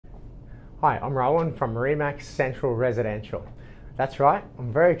Hi, I'm Rowan from Remax Central Residential. That's right,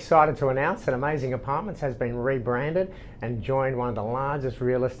 I'm very excited to announce that Amazing Apartments has been rebranded and joined one of the largest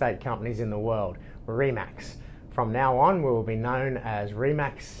real estate companies in the world, Remax. From now on, we will be known as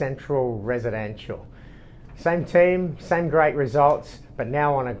Remax Central Residential. Same team, same great results, but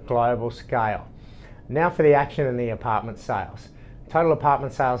now on a global scale. Now for the action in the apartment sales. Total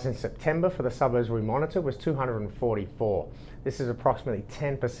apartment sales in September for the suburbs we monitor was 244. This is approximately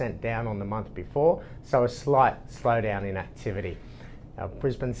 10% down on the month before, so a slight slowdown in activity. Now,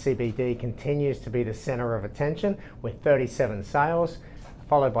 Brisbane CBD continues to be the centre of attention with 37 sales,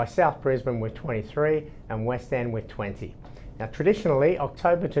 followed by South Brisbane with 23 and West End with 20. Now traditionally,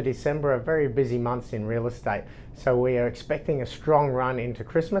 October to December are very busy months in real estate, so we are expecting a strong run into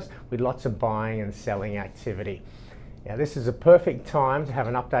Christmas with lots of buying and selling activity. Now this is a perfect time to have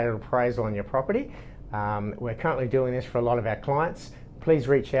an updated appraisal on your property. We're currently doing this for a lot of our clients. Please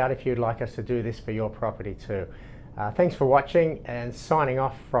reach out if you'd like us to do this for your property too. Thanks for watching, and signing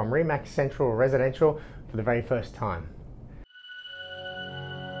off from Remax Central Residential for the very first time.